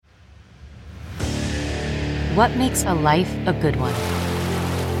What makes a life a good one?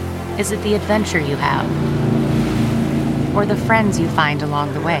 Is it the adventure you have? Or the friends you find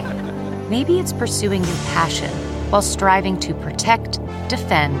along the way? Maybe it's pursuing your passion while striving to protect,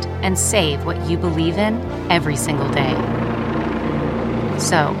 defend, and save what you believe in every single day.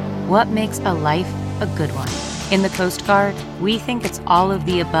 So, what makes a life a good one? In the Coast Guard, we think it's all of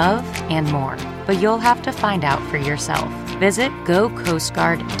the above and more, but you'll have to find out for yourself. Visit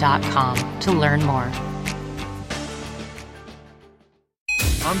gocoastguard.com to learn more.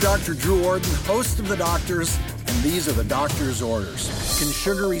 I'm Dr. Drew Ordon, host of The Doctors, and these are the doctor's orders. Can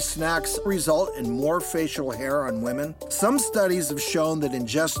sugary snacks result in more facial hair on women? Some studies have shown that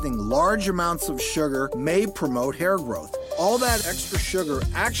ingesting large amounts of sugar may promote hair growth. All that extra sugar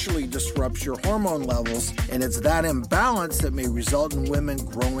actually disrupts your hormone levels, and it's that imbalance that may result in women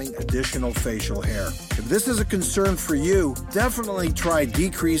growing additional facial hair. If this is a concern for you, definitely try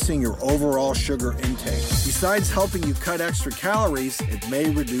decreasing your overall sugar intake. Besides helping you cut extra calories, it may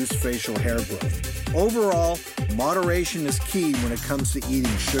reduce facial hair growth. Overall, moderation is key when it comes to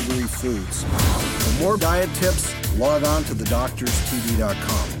eating sugary foods. For more diet tips, log on to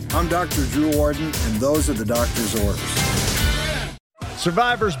thedoctorstv.com. I'm Dr. Drew Ordon, and those are the doctor's orders.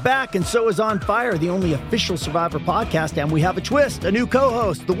 Survivor's back, and so is On Fire, the only official Survivor podcast, and we have a twist, a new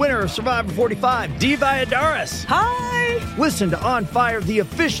co-host, the winner of Survivor 45, Dee Valladares. Hi! Listen to On Fire, the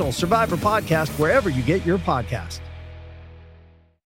official Survivor podcast, wherever you get your podcast.